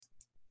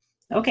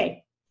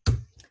Okay.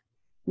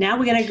 Now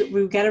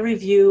we've got to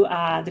review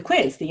the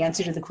quiz, the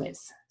answer to the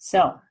quiz.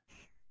 So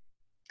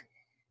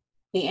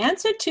the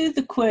answer to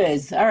the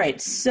quiz. All right.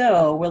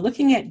 So we're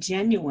looking at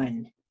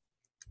genuine.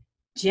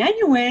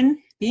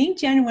 Being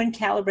genuine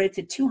calibrates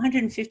at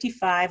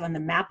 255 on the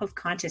map of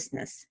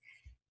consciousness.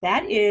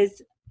 That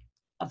is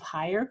of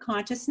higher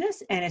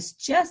consciousness, and it's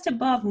just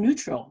above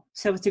neutral.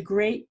 So it's a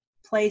great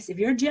place. If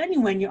you're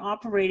genuine, you're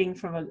operating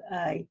from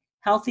a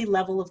healthy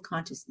level of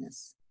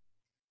consciousness.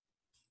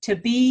 To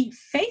be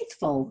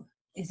faithful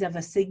is of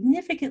a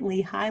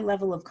significantly high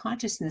level of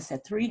consciousness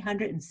at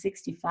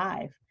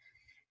 365.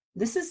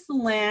 This is the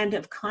land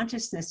of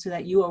consciousness so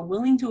that you are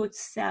willing to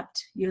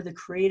accept you're the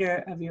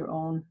creator of your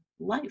own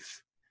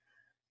life.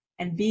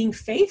 And being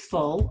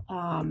faithful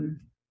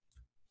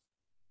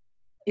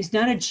is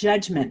not a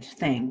judgment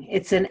thing.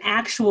 It's an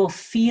actual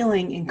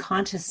feeling in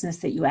consciousness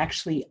that you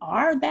actually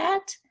are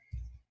that,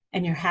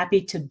 and you're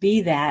happy to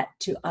be that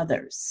to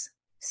others.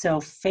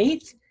 So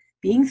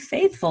being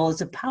faithful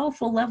is a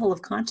powerful level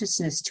of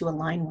consciousness to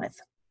align with.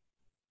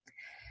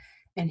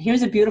 And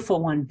here's a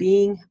beautiful one,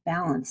 being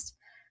balanced.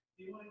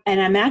 And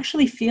I'm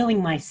actually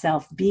feeling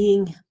myself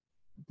being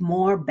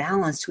more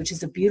balanced, which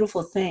is a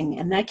beautiful thing.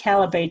 And that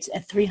calibrates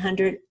at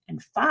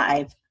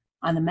 305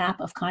 on the map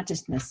of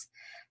consciousness.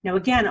 Now,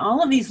 again,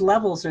 all of these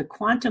levels are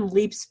quantum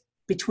leaps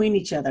between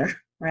each other,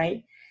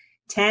 right?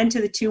 10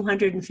 to the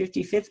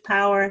 255th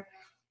power,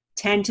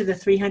 10 to the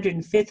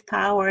 305th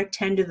power,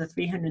 10 to the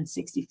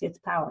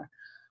 365th power.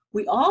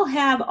 We all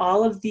have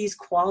all of these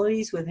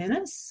qualities within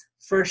us,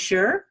 for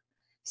sure.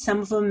 Some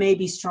of them may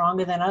be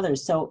stronger than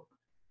others. So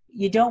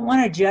you don't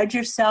want to judge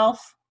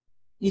yourself.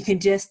 You can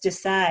just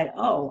decide,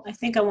 oh, I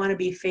think I want to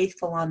be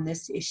faithful on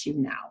this issue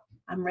now.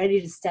 I'm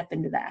ready to step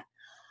into that.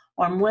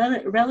 Or I'm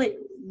really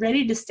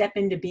ready to step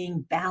into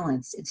being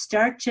balanced, and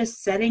start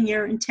just setting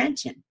your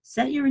intention.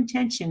 Set your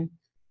intention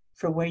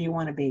for where you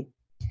want to be.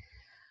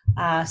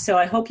 So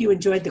I hope you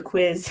enjoyed the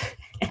quiz.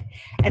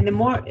 And the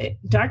more,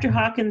 Dr.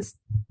 Hawkins'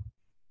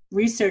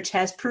 research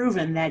has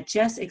proven that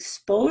just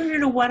exposure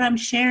to what I'm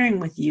sharing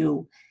with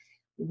you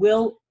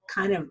will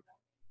kind of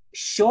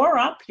shore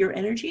up your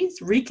energies,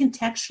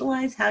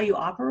 recontextualize how you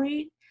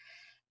operate,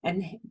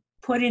 and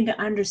put into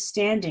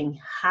understanding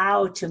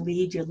how to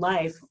lead your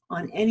life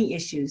on any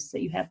issues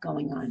that you have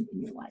going on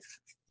in your life.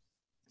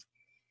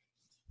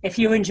 If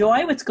you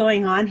enjoy what's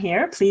going on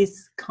here,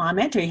 please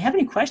comment, or you have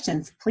any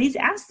questions, please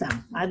ask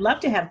them. I'd love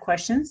to have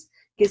questions.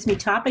 It gives me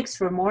topics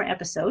for more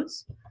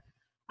episodes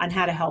on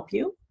how to help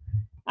you.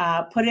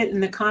 Put it in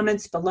the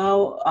comments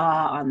below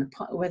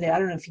whether, I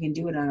don't know if you can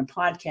do it on a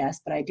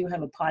podcast, but I do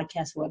have a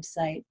podcast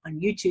website on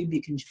YouTube.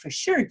 You can for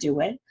sure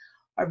do it,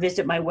 or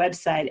visit my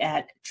website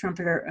at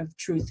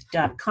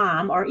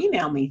trumpeteroftruth.com, or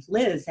email me,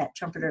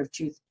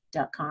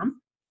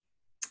 liz@trumpeteroftruth.com.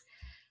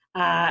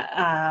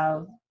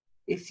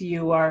 If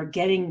you are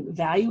getting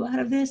value out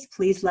of this,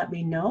 please let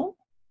me know.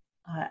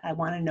 I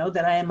want to know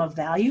that I am of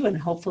value, and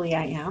hopefully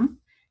I am,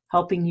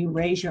 helping you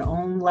raise your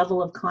own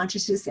level of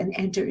consciousness and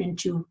enter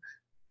into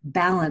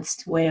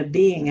balanced way of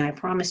being. And I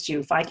promised you,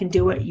 if I can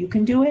do it, you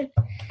can do it.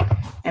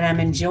 And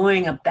I'm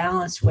enjoying a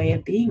balanced way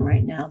of being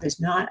right now. There's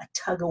not a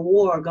tug of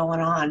war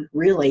going on,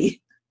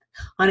 really.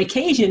 On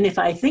occasion, if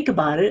I think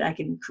about it, I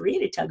can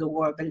create a tug of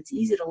war, but it's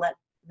easy to let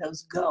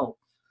those go.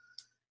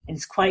 And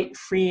it's quite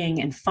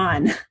freeing and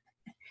fun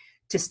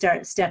to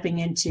start stepping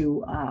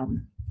into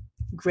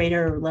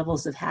greater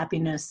levels of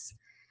happiness,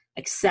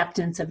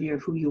 acceptance of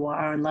who you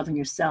are, and loving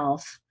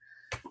yourself.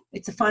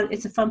 It's a fun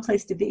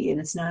place to be,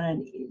 and it's not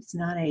an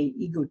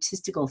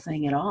egotistical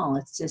thing at all.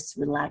 It's just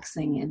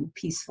relaxing and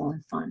peaceful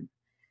and fun.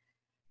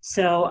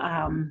 So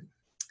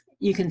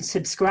you can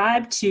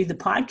subscribe to the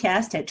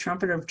podcast at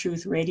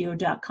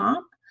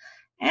trumpeteroftruthradio.com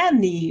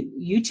and the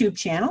YouTube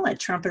channel at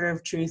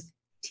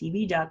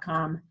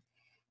trumpeteroftruhtv.com.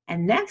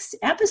 And next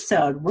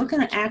episode, we're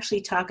going to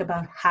actually talk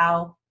about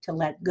how to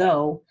let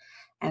go.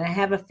 And I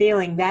have a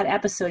feeling that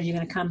episode you're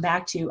going to come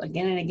back to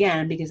again and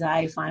again, because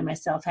I find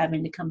myself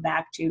having to come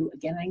back to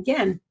again and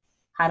again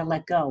how to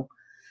let go.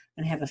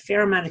 And I have a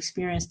fair amount of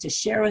experience to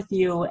share with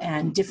you,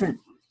 and different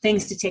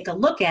things to take a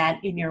look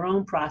at in your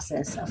own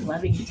process of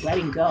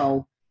letting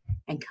go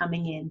and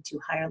coming into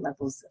higher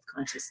levels of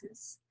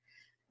consciousness.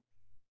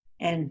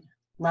 And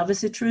love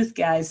is the truth,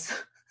 guys.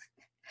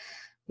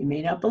 You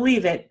may not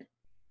believe it,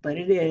 but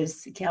it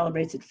is. It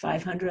calibrates at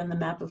 500 on the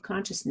map of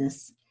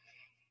consciousness.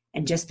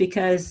 And just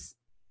because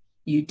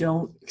you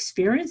don't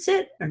experience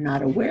it or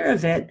not aware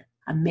of it,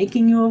 I'm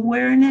making you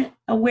aware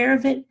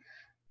of it.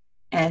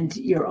 And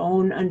your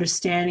own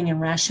understanding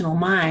and rational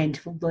mind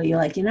will be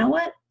like, you know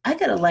what? I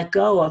got to let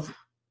go of,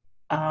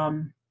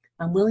 I'm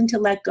willing to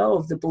let go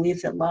of the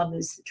belief that love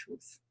is the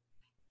truth,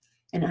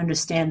 and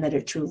understand that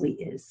it truly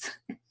is.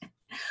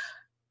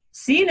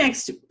 See you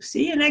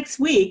next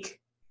week.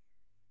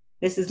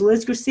 This is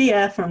Liz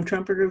Garcia from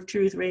Trumpeter of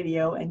Truth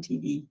Radio and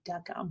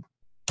TV.com.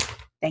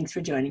 Thanks for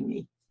joining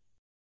me.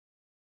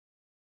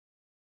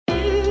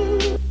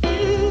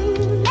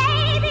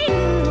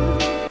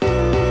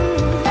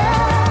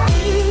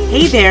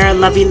 Hey there,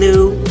 Lovey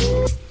Lou.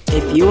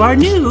 If you are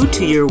new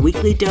to your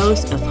weekly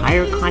dose of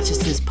Higher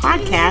Consciousness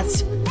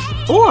podcast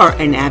or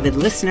an avid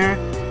listener,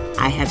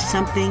 I have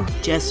something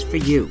just for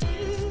you.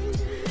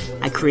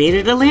 I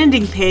created a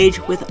landing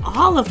page with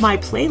all of my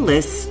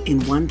playlists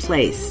in one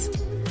place.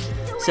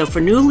 So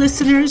for new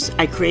listeners,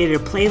 I created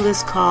a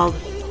playlist called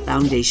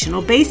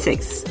Foundational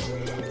Basics.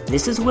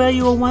 This is where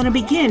you will want to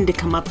begin to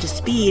come up to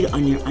speed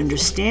on your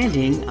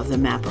understanding of the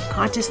map of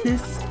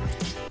consciousness,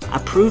 a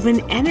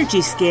proven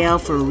energy scale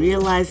for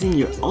realizing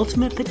your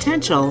ultimate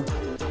potential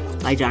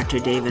by Dr.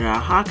 David R.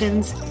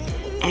 Hawkins,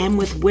 and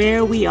with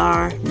where we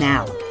are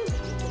now.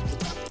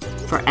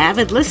 For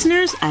avid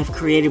listeners, I've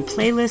created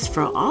playlists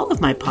for all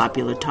of my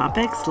popular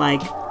topics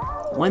like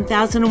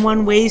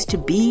 1001 Ways to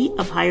Be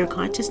of Higher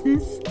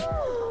Consciousness,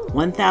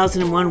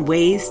 1001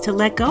 Ways to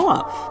Let Go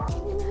of.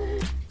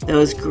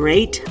 Those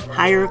great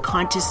higher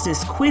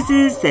consciousness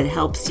quizzes that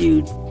helps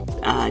you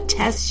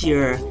test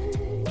your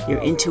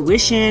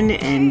intuition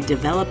and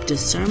develop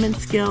discernment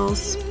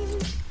skills,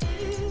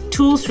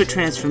 tools for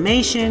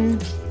transformation,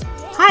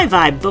 high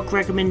vibe book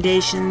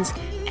recommendations,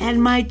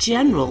 and my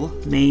general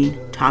main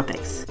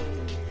topics.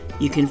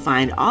 You can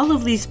find all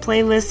of these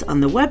playlists on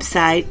the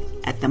website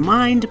at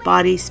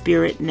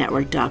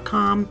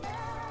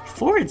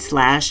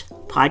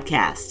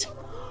themindbodyspiritnetwork.com/podcast.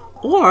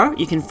 Or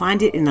you can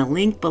find it in a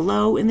link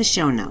below in the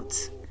show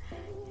notes.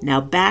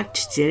 Now back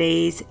to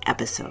today's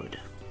episode.